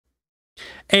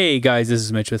Hey guys, this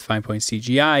is Mitch with Finepoint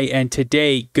CGI, and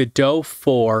today Godot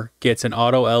 4 gets an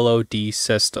auto LOD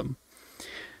system.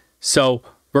 So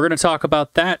we're going to talk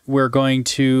about that. We're going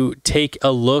to take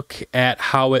a look at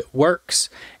how it works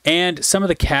and some of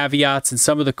the caveats and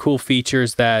some of the cool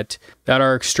features that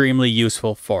are extremely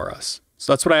useful for us.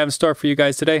 So that's what I have in store for you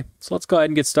guys today. So let's go ahead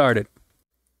and get started.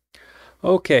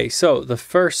 Okay, so the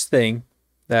first thing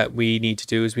that we need to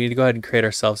do is we need to go ahead and create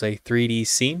ourselves a 3D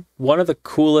scene. One of the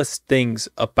coolest things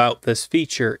about this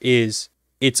feature is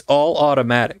it's all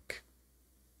automatic.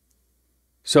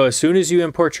 So as soon as you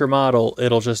import your model,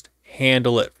 it'll just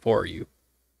handle it for you.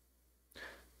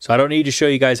 So I don't need to show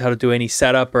you guys how to do any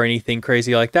setup or anything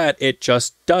crazy like that. It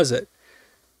just does it.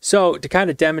 So to kind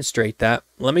of demonstrate that,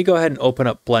 let me go ahead and open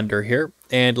up Blender here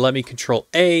and let me Control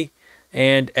A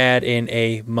and add in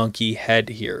a monkey head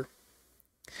here.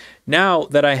 Now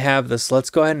that I have this, let's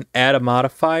go ahead and add a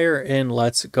modifier, and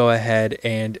let's go ahead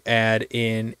and add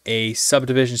in a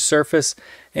subdivision surface,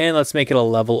 and let's make it a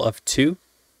level of 2.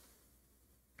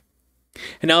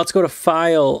 And now let's go to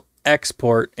File,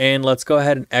 Export, and let's go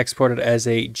ahead and export it as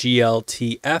a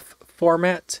GLTF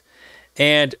format.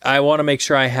 And I want to make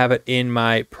sure I have it in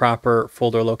my proper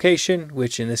folder location,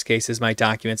 which in this case is my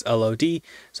documents LOD.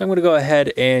 So I'm going to go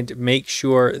ahead and make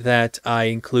sure that I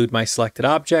include my selected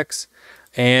objects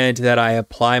and that I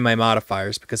apply my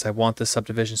modifiers because I want the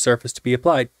subdivision surface to be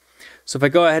applied. So if I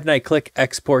go ahead and I click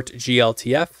Export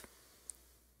GLTF,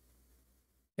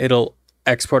 it'll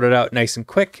export it out nice and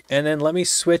quick. And then let me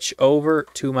switch over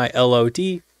to my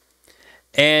LOD,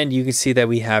 and you can see that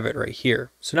we have it right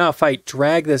here. So now if I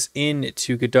drag this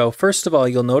into Godot, first of all,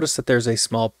 you'll notice that there's a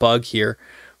small bug here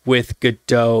with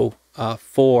Godot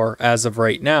 4 as of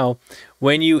right now.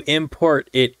 When you import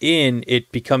it in,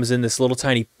 it becomes in this little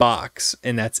tiny box,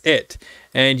 and that's it.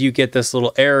 And you get this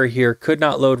little error here, could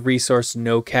not load resource,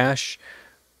 no cache,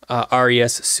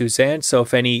 RES Suzanne. So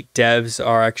if any devs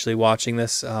are actually watching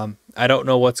this, I don't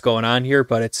know what's going on here,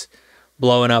 but it's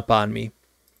blowing up on me.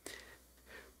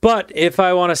 But if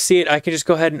I want to see it, I can just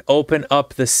go ahead and open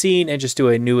up the scene and just do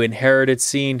a new inherited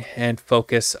scene and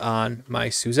focus on my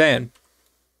Suzanne.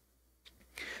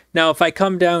 Now, if I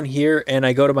come down here and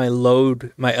I go to my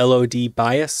LOD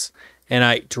bias and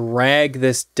I drag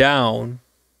this down,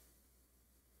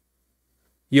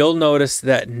 you'll notice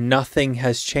that nothing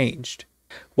has changed.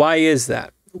 Why is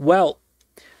that? Well,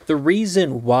 the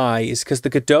reason why is because the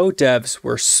Godot devs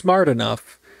were smart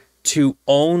enough to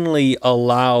only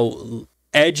allow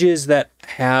edges that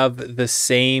have the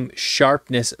same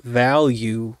sharpness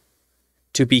value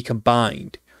to be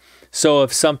combined. So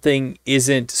if something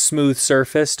isn't smooth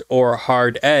surfaced or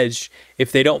hard edged,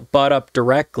 if they don't butt up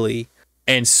directly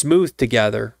and smooth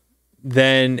together,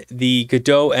 then the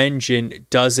Godot engine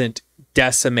doesn't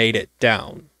decimate it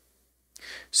down.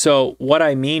 So what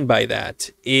I mean by that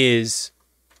is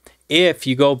if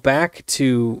you go back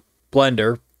to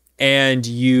Blender and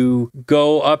you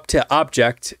go up to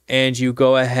Object and you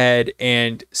go ahead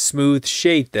and smooth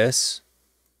shade this,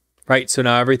 right? So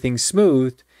now everything's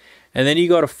smoothed. And then you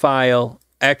go to File,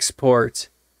 Export,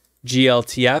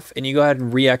 GLTF, and you go ahead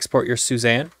and re-export your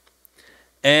Suzanne.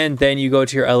 And then you go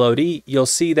to your LOD, you'll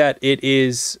see that it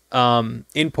is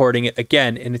importing it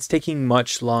again, and it's taking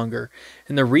much longer.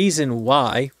 And the reason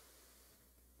why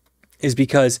is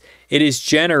because it is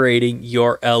generating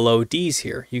your LODs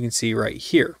here. You can see right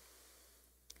here.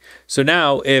 So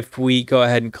now if we go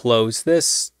ahead and close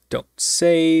this, don't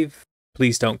save,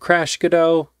 please don't crash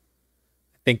Godot.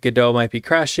 I think Godot might be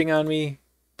crashing on me.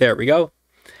 There we go.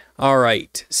 All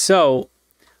right, so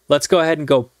let's go ahead and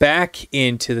go back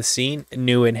into the scene,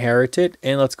 new inherited,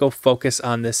 and let's go focus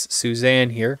on this Suzanne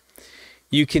here.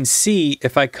 You can see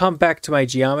if I come back to my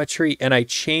geometry and I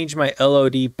change my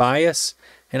LOD bias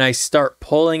and I start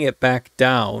pulling it back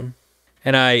down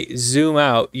and I zoom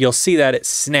out, you'll see that it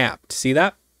snapped. See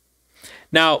that?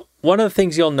 Now, one of the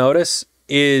things you'll notice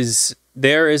is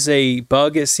there is a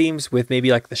bug, it seems, with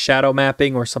maybe like the shadow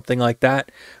mapping or something like that,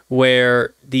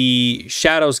 where the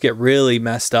shadows get really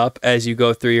messed up as you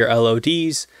go through your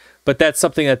LODs, but that's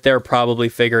something that they're probably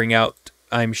figuring out,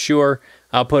 I'm sure.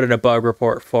 I'll put in a bug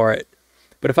report for it.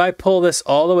 But if I pull this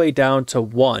all the way down to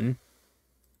 1,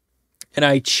 and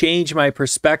I change my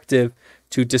perspective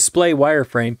to display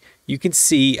wireframe, you can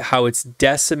see how it's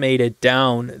decimated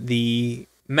down the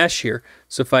mesh here.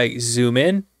 So if I zoom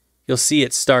in, you'll see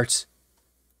it starts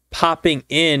popping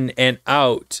in and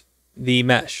out the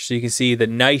mesh. So you can see the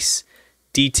nice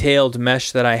detailed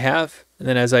mesh that I have. And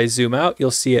then as I zoom out,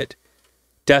 you'll see it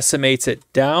decimates it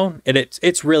down. And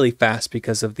it's really fast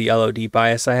because of the LOD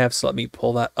bias I have. So let me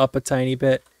pull that up a tiny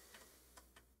bit.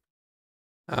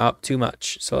 Up too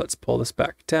much. So let's pull this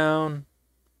back down.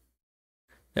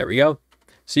 There we go.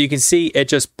 So you can see it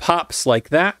just pops like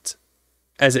that.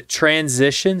 As it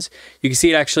transitions, you can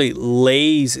see it actually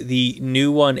lays the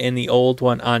new one and the old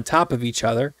one on top of each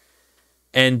other,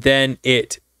 and then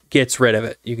it gets rid of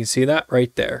it. You can see that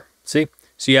right there. See?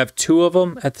 So you have two of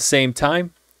them at the same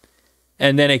time,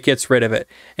 and then it gets rid of it.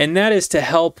 And that is to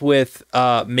help with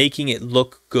making it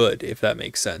look good, if that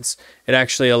makes sense. It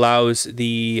actually allows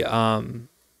the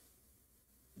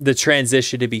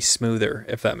transition to be smoother,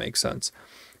 if that makes sense.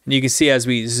 And you can see as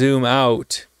we zoom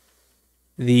out,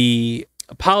 the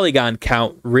polygon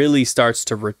count really starts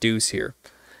to reduce here.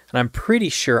 And I'm pretty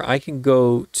sure I can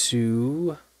go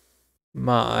to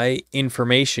my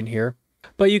information here.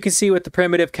 But you can see with the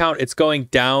primitive count, it's going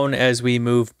down as we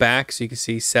move back. So you can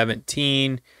see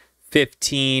 17,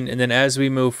 15, and then as we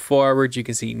move forward, you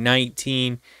can see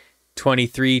 19,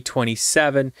 23,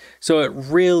 27. So it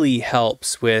really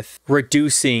helps with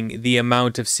reducing the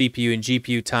amount of CPU and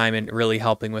GPU time and really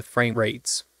helping with frame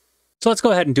rates. So let's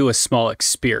go ahead and do a small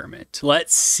experiment.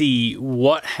 Let's see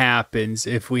what happens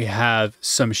if we have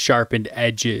some sharpened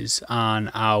edges on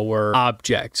our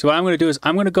object. So what I'm going to do is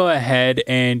I'm going to go ahead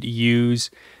and use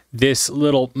this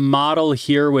little model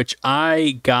here, which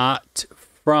I got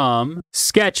from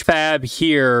Sketchfab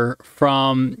here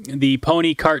from the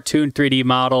Pony Cartoon 3D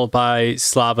model by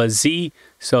Slava Z.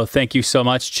 So thank you so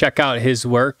much. Check out his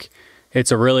work. It's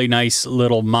a really nice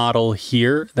little model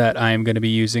here that I'm going to be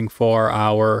using for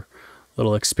our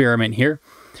little experiment here.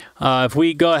 If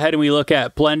we go ahead and we look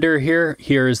at Blender here,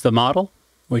 here's the model,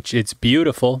 which it's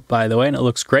beautiful, by the way, and it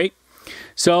looks great.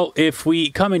 So if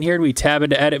we come in here and we tab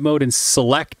into edit mode and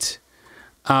select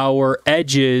our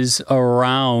edges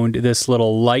around this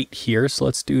little light here, so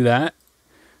let's do that.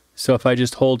 So if I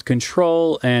just hold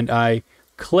control and I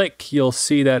click, you'll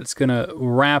see that it's going to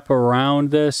wrap around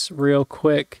this real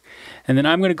quick. And then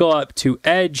I'm going to go up to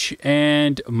edge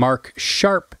and mark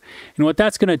sharp. And what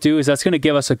that's going to do is that's going to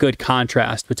give us a good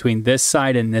contrast between this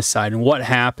side and this side. And what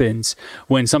happens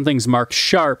when something's marked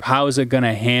sharp, how is it going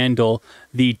to handle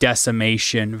the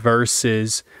decimation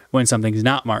versus when something's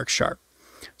not marked sharp.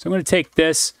 So I'm going to take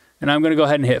this and I'm going to go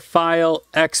ahead and hit File,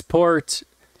 Export,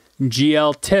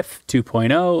 GLTIFF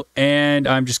 2.0, and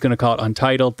I'm just going to call it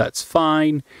Untitled. That's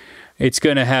fine. It's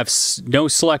going to have no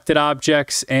selected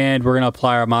objects, and we're going to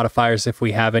apply our modifiers if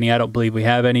we have any. I don't believe we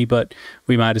have any, but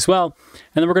we might as well.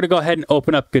 And then we're going to go ahead and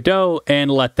open up Godot and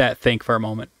let that think for a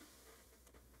moment.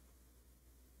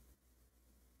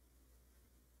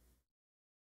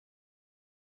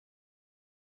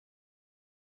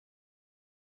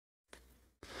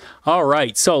 All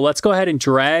right, so let's go ahead and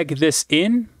drag this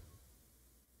in.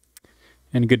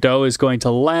 And Godot is going to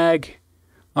lag.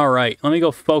 All right, let me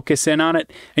go focus in on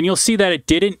it. And you'll see that it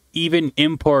didn't even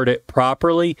import it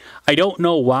properly. I don't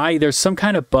know why. There's some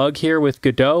kind of bug here with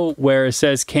Godot where it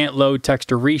says can't load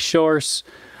texture resource,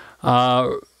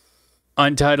 untitled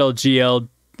GLB,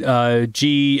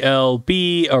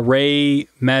 array,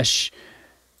 mesh,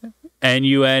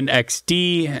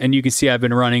 NUNXD. And you can see I've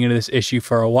been running into this issue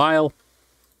for a while.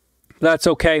 That's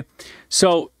okay.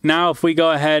 So now if we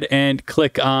go ahead and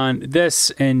click on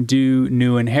this and do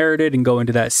new inherited and go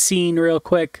into that scene real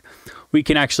quick, we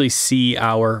can actually see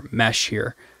our mesh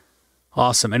here.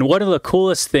 Awesome. And one of the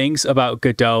coolest things about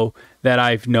Godot that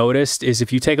I've noticed is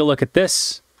if you take a look at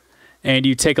this and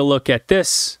you take a look at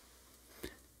this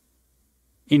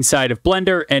inside of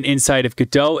Blender and inside of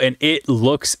Godot, and it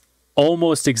looks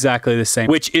almost exactly the same,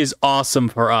 which is awesome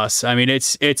for us. I mean,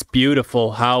 it's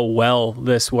beautiful how well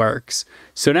this works.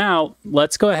 So now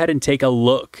let's go ahead and take a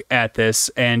look at this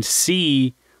and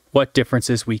see what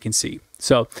differences we can see.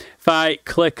 So if I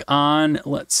click on,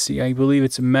 let's see, I believe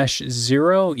it's mesh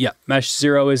 0. Yeah, mesh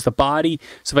 0 is the body.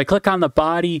 So if I click on the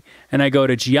body and I go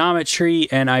to geometry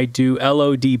and I do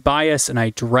LOD bias and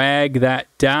I drag that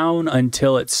down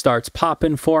until it starts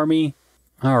popping for me.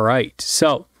 All right,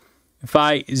 so if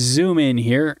I zoom in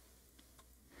here,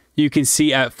 you can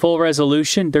see at full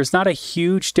resolution, there's not a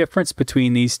huge difference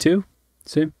between these two.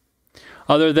 See?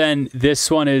 Other than this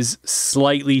one is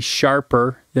slightly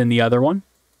sharper than the other one.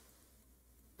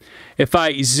 If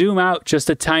I zoom out just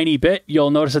a tiny bit,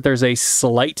 you'll notice that there's a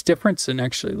slight difference. And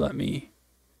actually, let me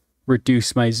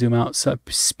reduce my zoom out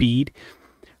speed.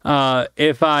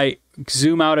 If I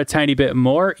zoom out a tiny bit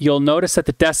more, you'll notice that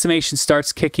the decimation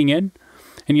starts kicking in.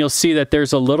 And you'll see that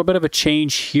there's a little bit of a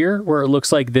change here where it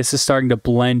looks like this is starting to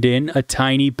blend in a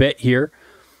tiny bit here.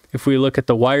 If we look at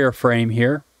the wireframe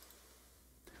here,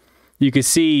 you can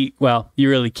see, well, you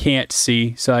really can't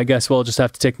see, so I guess we'll just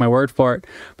have to take my word for it.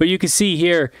 But you can see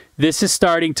here, this is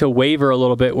starting to waver a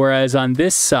little bit, whereas on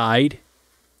this side,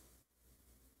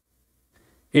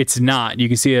 it's not. You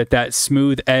can see that that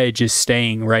smooth edge is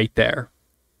staying right there.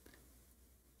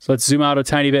 So let's zoom out a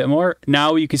tiny bit more.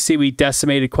 Now you can see we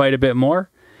decimated quite a bit more.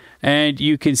 And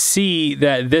you can see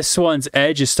that this one's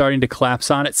edge is starting to collapse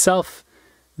on itself.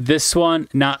 This one,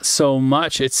 not so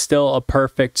much. It's still a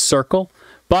perfect circle.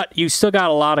 But you still got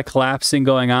a lot of collapsing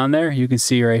going on there. You can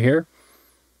see right here.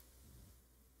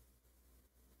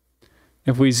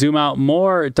 If we zoom out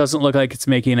more, it doesn't look like it's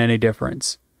making any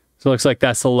difference. So it looks like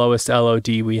that's the lowest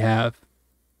LOD we have.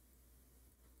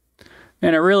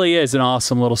 And it really is an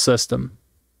awesome little system.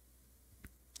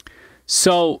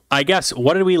 So I guess,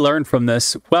 what did we learn from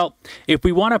this? Well, if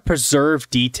we want to preserve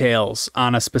details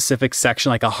on a specific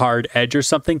section, like a hard edge or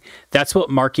something, that's what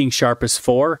marking sharp is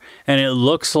for. And it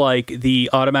looks like the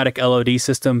automatic LOD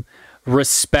system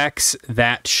respects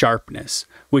that sharpness,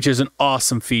 which is an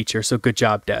awesome feature. So good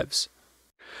job, devs.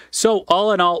 So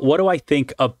all in all, what do I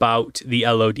think about the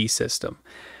LOD system?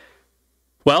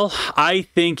 Well, I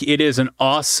think it is an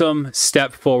awesome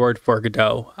step forward for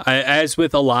Godot. As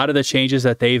with a lot of the changes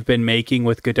that they've been making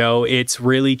with Godot, it's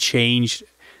really changed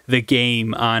the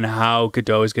game on how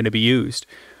Godot is going to be used.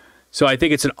 So I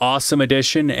think it's an awesome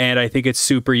addition, and I think it's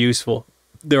super useful.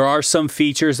 There are some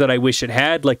features that I wish it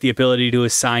had, like the ability to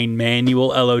assign manual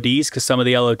LODs, because some of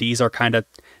the LODs are kind of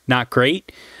not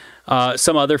great.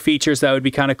 Some other features that would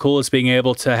be kind of cool is being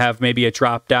able to have maybe a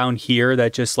drop down here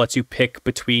that just lets you pick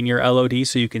between your LODs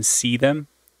so you can see them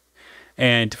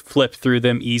and flip through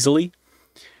them easily.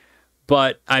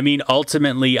 But I mean,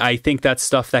 ultimately, I think that's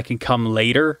stuff that can come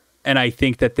later. And I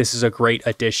think that this is a great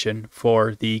addition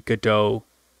for the Godot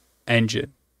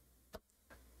engine.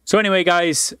 So anyway,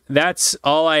 guys, that's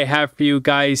all I have for you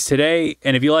guys today.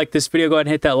 And if you like this video, go ahead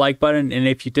and hit that like button. And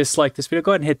if you dislike this video,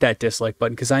 go ahead and hit that dislike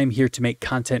button, because I am here to make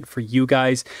content for you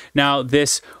guys. Now,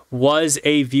 this was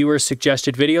a viewer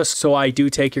suggested video, so I do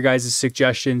take your guys'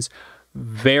 suggestions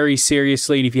very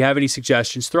seriously. And if you have any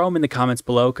suggestions, throw them in the comments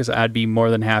below, because I'd be more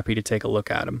than happy to take a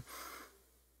look at them.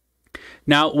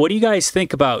 Now, what do you guys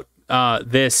think about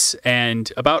this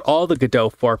and about all the Godot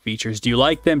 4 features? Do you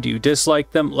like them? Do you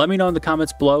dislike them? Let me know in the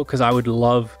comments below, because I would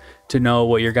love to know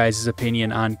what your guys'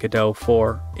 opinion on Godot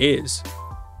 4 is.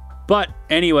 But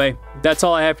anyway, that's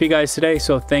all I have for you guys today.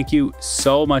 So thank you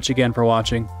so much again for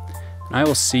watching, and I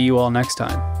will see you all next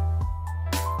time.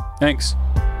 Thanks.